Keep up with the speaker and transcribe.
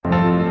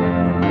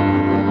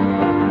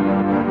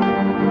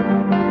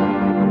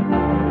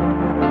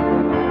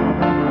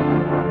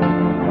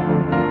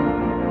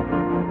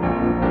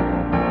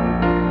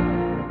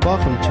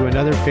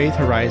another Faith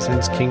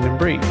Horizons Kingdom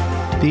Brief.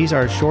 These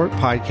are short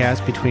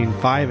podcasts between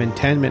 5 and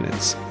 10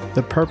 minutes.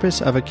 The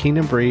purpose of a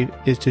Kingdom Brief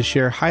is to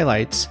share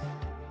highlights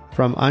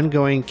from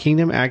ongoing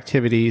Kingdom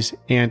activities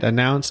and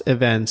announce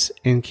events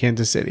in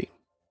Kansas City.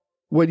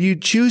 When you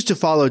choose to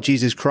follow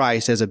Jesus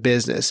Christ as a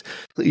business,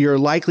 you're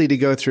likely to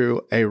go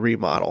through a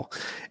remodel.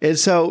 And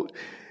so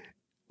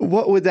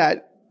what would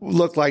that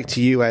look like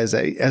to you as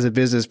a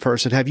business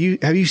person? Have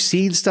you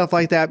seen stuff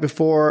like that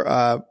before?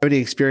 Any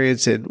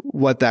experience in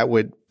what that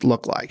would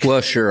look like?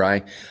 Well, sure.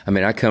 I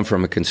mean, I come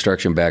from a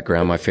construction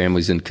background. My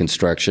family's in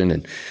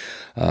construction,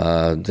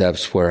 and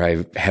that's where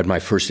I had my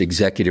first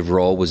executive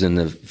role, was in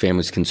the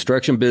family's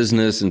construction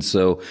business. And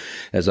so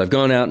as I've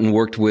gone out and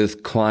worked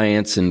with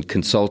clients and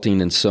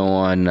consulting and so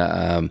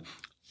on,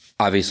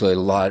 obviously,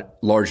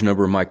 large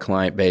number of my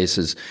client base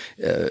is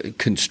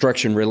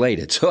construction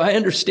related. So I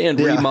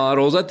understand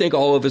remodels. I think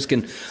all of us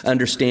can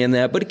understand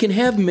that, but it can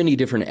have many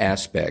different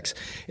aspects.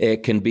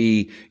 It can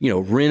be,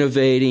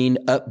 renovating,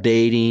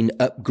 updating,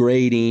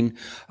 upgrading.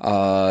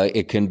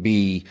 It can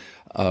be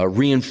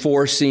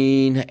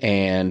reinforcing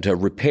and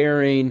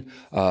repairing,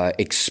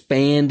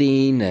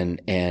 expanding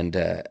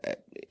and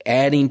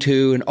adding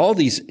to, and all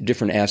these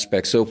different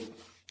aspects. So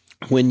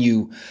when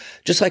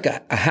just like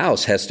a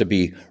house has to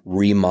be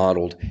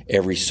remodeled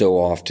every so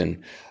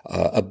often,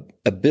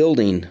 a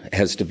building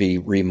has to be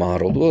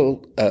remodeled.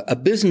 Well, a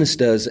business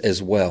does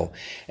as well.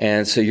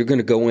 And so you're going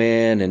to go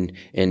in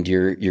and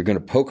you're going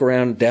to poke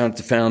around down at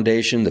the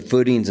foundation, the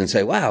footings, and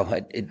say, wow,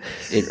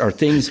 are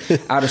things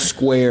out of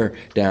square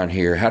down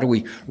here? How do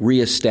we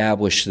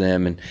reestablish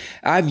them? And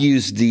I've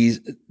used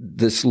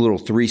this little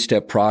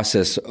 3-step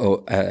process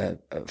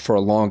for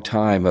a long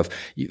time of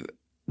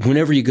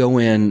whenever you go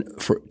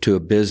to a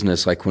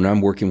business, like when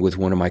I'm working with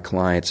one of my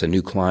clients, a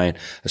new client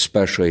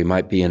especially,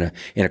 might be in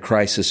a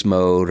crisis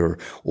mode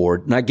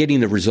or not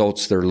getting the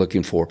results they're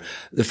looking for.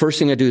 The first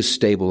thing I do is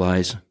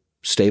stabilize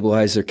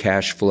their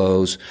cash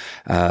flows,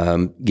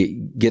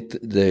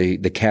 get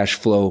the cash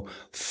flow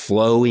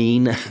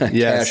flowing,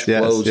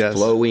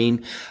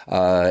 flowing.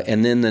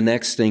 And then the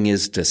next thing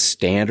is to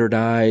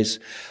standardize,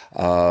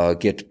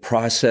 get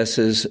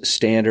processes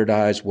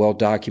standardized, well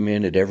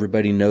documented.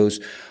 Everybody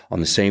knows on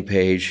the same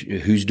page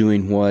who's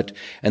doing what.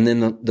 And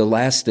then the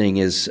last thing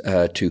is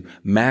to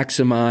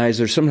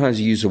maximize, or sometimes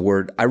you use the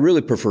word, I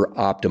really prefer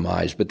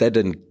optimize, but that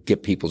doesn't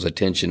get people's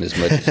attention as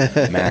much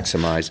as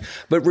maximize.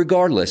 But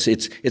regardless,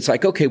 it's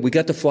like, okay, we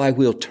got the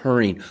flywheel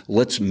turning.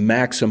 Let's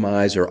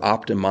maximize or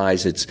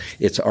optimize its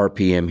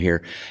RPM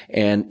here.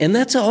 And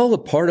that's all a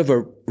part of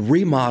a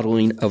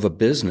remodeling of a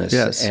business.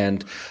 Yes.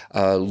 And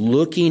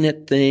looking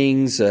at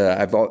things.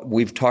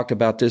 We've talked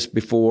about this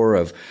before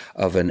of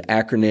an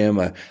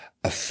acronym,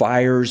 a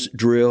FIRES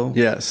drill.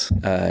 Yes.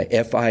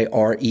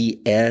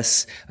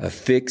 FIRES,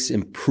 fix,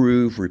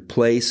 improve,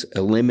 replace,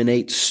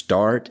 eliminate,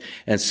 start.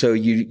 And so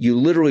you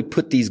literally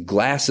put these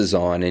glasses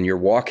on and you're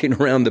walking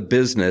around the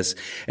business,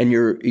 and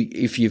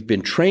if you've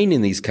been trained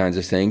in these kinds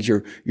of things,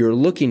 you're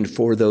looking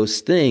for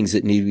those things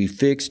that need to be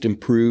fixed,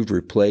 improved,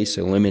 replace,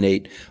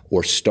 eliminate,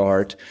 or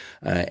start,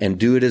 and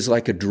do it as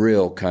like a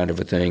drill kind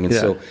of a thing. And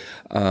so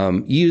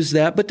use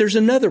that. But there's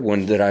another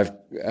one that I've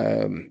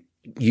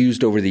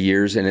used over the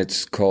years, and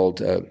it's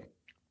called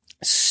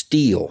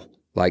steel,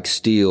 like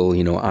steel,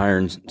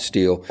 iron,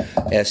 steel,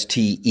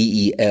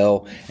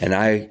 STEEL. And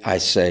I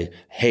say,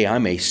 hey,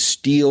 I'm a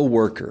steel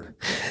worker,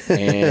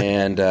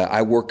 and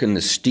I work in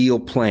the steel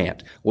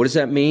plant. What does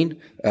that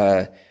mean?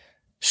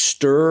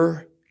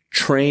 Stir,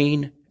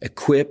 train,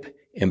 equip,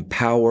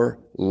 empower,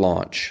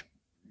 launch.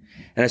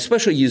 And I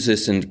especially use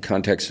this in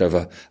context of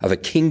a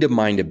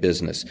kingdom-minded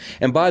business.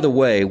 And by the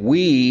way,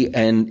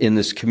 and in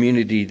this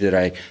community that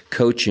I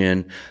coach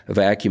in, of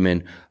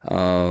Acumen,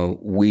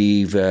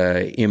 we've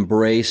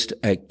embraced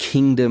a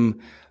kingdom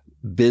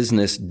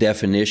business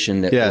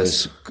definition that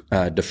was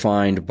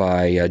defined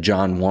by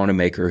John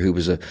Wanamaker, who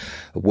was a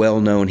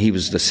well-known, he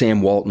was the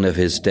Sam Walton of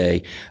his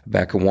day,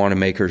 back at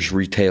Wanamaker's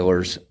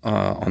retailers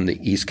on the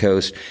East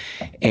Coast.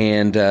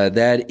 And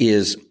that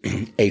is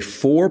a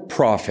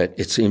for-profit.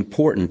 It's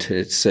important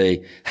to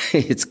say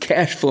it's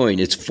cash flowing,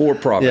 it's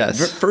for-profit.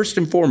 Yes. First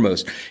and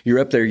foremost, you're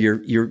up there,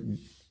 you're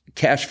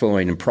cash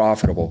flowing and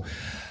profitable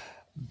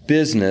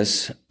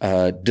business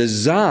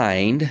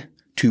designed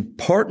to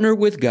partner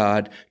with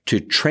God to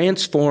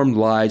transform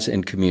lives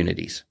and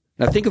communities.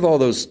 Now think of all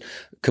those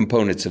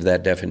components of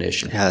that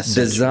definition. Yes,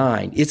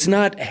 design. It's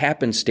not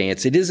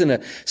happenstance. It isn't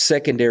a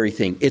secondary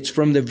thing. It's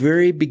from the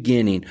very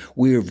beginning.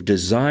 We have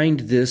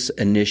designed this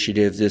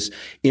initiative, this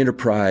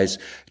enterprise,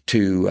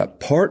 to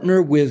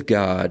partner with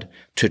God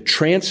to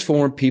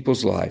transform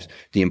people's lives.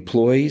 The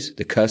employees,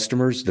 the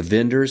customers, the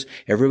vendors,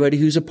 everybody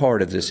who's a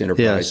part of this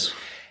enterprise. Yes.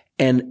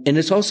 And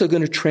it's also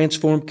going to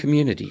transform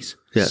communities.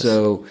 Yes.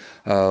 So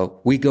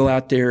we go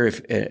out there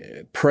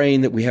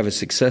praying that we have a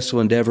successful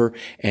endeavor,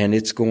 and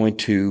it's going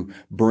to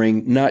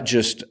bring not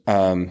just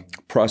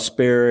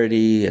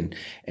prosperity and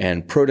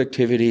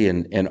productivity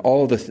and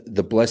all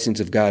the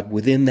blessings of God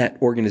within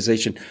that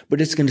organization,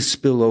 but it's going to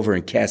spill over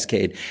and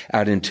cascade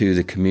out into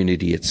the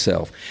community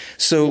itself.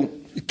 So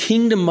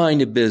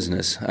kingdom-minded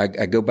business, I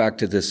go back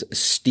to this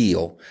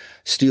steel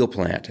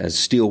plant as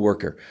steel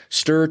worker.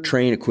 Stir,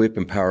 train, equip,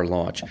 empower,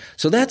 launch.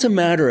 So that's a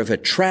matter of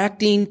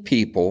attracting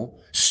people,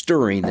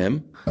 stirring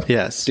them,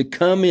 yes, to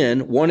come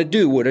in, want to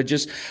do what I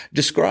just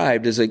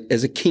described as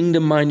a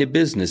kingdom-minded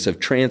business of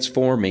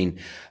transforming,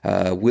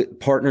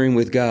 partnering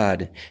with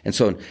God, and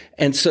so on.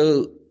 And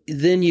so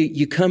then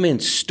you come in,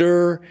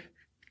 stir,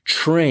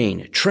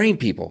 train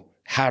people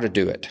how to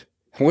do it.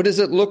 What does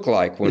it look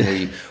like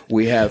when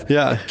we have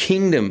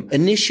kingdom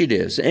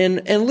initiatives?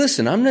 And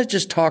listen, I'm not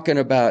just talking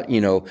about,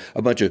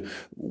 a bunch of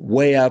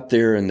way out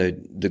there in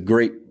the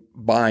great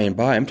by and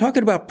by. I'm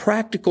talking about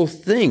practical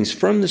things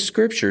from the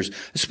scriptures,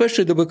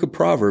 especially the book of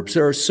Proverbs.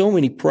 There are so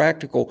many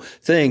practical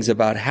things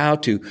about how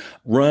to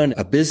run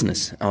a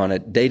business on a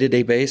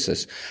day-to-day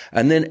basis,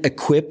 and then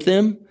equip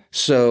them.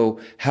 So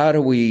how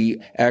do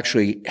we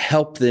actually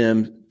help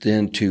them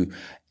then to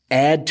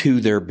add to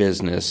their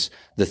business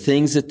the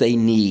things that they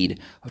need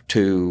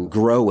to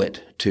grow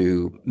it,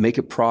 to make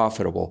it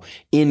profitable,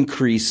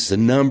 increase the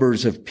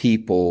numbers of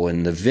people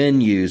and the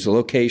venues, the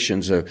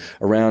locations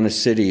around the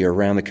city or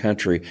around the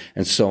country,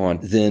 and so on.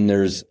 Then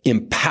there's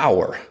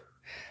empower.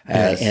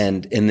 Yes.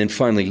 And then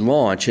finally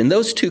launch. And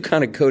those two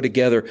kind of go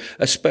together,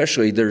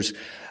 especially there's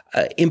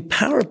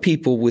empower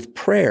people with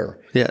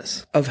prayer.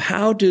 Yes. Of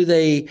how do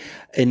they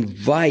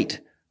invite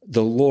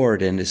the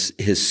Lord and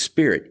His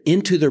Spirit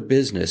into their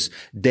business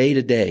day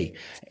to day,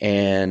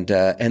 and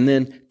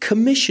then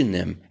commission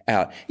them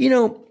out.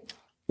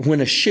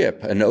 When a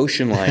ship, an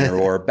ocean liner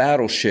or a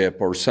battleship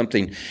or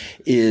something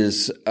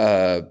is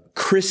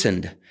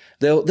christened,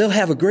 they'll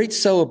have a great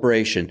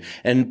celebration,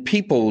 and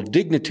people,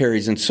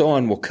 dignitaries and so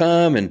on will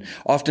come, and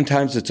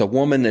oftentimes it's a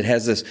woman that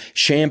has this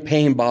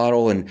champagne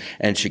bottle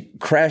and she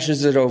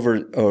crashes it over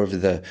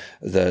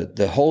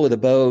the hull of the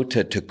boat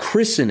to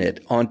christen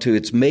it onto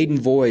its maiden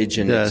voyage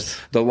and yes.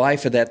 the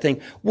life of that thing.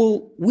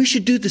 Well, we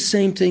should do the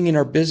same thing in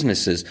our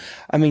businesses.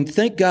 I mean,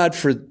 thank God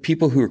for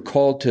people who are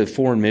called to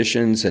foreign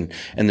missions and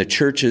the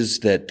churches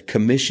that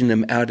commission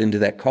them out into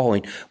that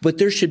calling. But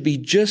there should be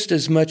just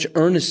as much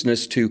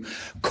earnestness to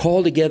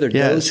call together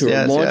those who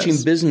are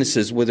launching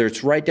businesses, whether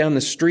it's right down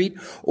the street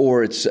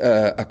or it's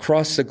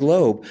across the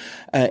globe,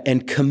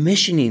 and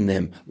commissioning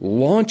them,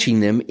 launching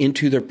them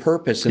into their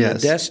purpose and their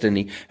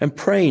destiny, and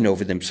praying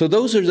over them. So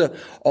those are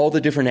all the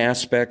different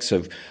aspects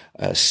of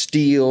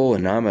steel,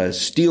 and I'm a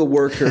steel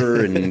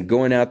worker and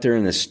going out there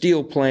in the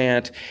steel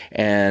plant,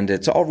 and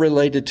it's all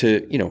related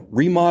to,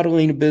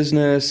 remodeling a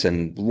business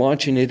and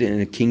launching it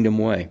in a kingdom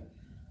way.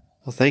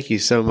 Well, thank you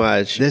so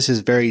much. This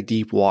is very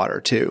deep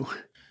water too.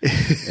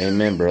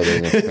 Amen,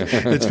 brother.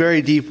 It's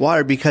very deep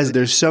water because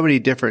there's so many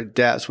different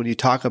depths when you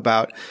talk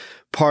about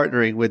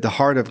partnering with the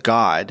heart of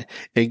God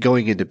and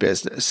going into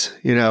business.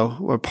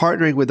 We're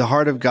partnering with the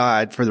heart of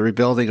God for the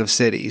rebuilding of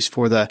cities,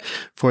 for the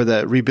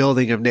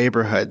rebuilding of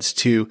neighborhoods,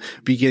 to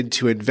begin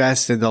to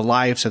invest in the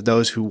lives of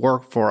those who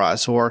work for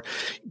us, or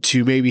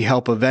to maybe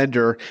help a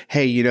vendor.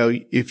 Hey,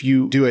 if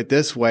you do it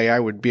this way, I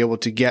would be able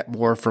to get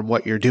more from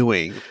what you're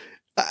doing.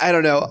 I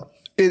don't know.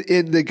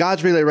 In the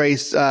God's Relay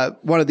Race,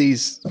 one of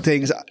these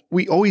things,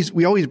 we always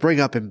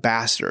bring up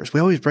ambassadors.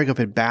 We're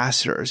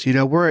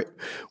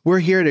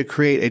here to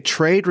create a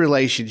trade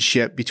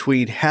relationship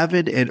between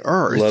heaven and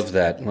earth. Love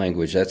that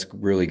language. That's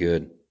really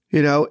good.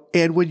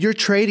 And when you're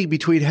trading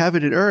between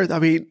heaven and earth, I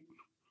mean,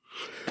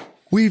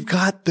 we've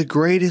got the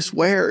greatest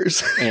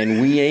wares.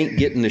 And we ain't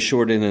getting the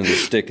short end of the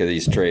stick of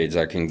these trades.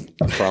 I can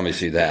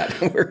promise you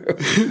that.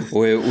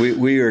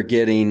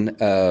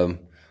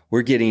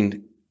 We're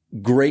getting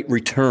great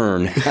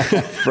return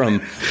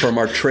from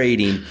our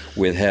trading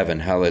with heaven.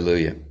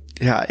 Hallelujah.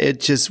 Yeah,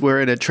 we're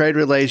in a trade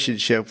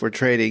relationship. We're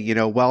trading,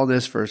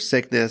 wellness for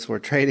sickness. We're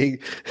trading,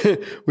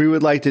 we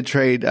would like to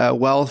trade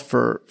wealth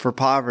for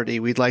poverty.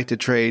 We'd like to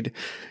trade,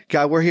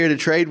 God, we're here to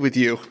trade with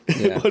you.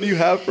 Yeah. What do you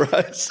have for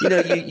us?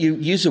 You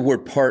use the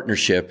word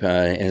partnership,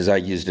 as I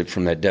used it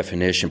from that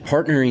definition,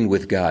 partnering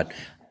with God.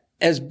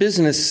 As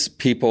business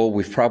people,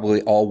 we've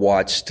probably all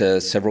watched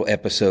several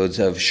episodes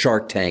of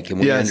Shark Tank, and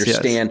we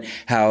understand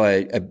how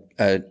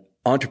a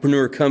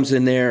entrepreneur comes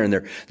in there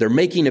and they're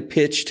making a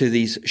pitch to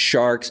these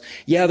sharks.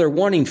 Yeah, they're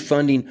wanting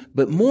funding,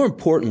 but more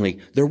importantly,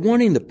 they're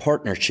wanting the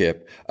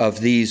partnership of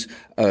these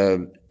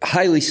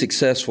highly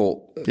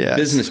successful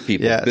business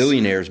people,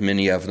 billionaires,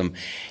 many of them.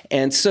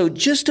 And so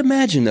just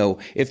imagine, though,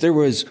 if there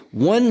was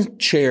one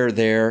chair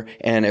there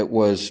and it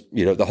was,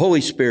 the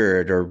Holy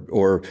Spirit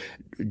or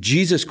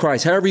Jesus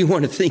Christ, however you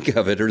want to think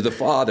of it, or the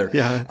Father,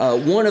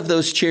 one of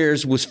those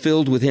chairs was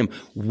filled with Him.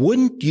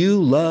 Wouldn't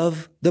you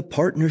love the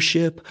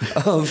partnership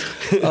of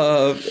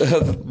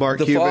Mark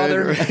the Cuban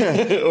Father?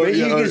 Or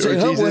you can say,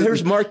 well,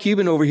 here's Mark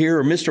Cuban over here,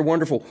 or Mr.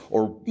 Wonderful,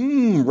 or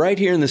right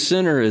here in the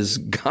center is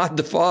God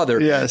the Father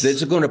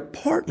that's going to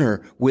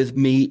partner with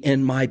me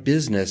in my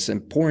business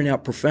and pouring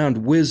out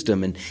profound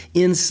wisdom and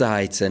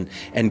insights and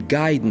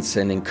guidance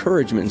and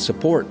encouragement and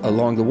support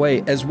along the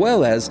way, as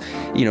well as,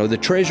 the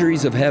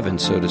treasuries of heaven,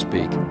 so to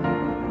speak.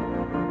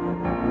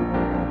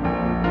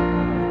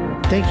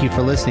 Thank you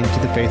for listening to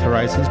the Faith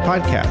Horizons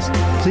podcast.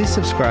 Please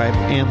subscribe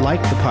and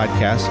like the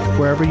podcast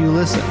wherever you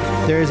listen.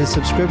 There is a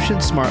subscription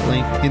smart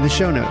link in the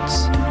show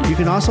notes. You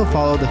can also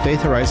follow the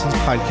Faith Horizons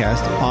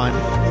podcast on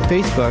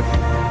Facebook,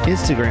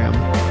 Instagram,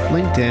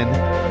 LinkedIn,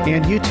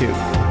 and YouTube.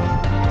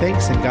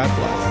 Thanks and God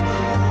bless.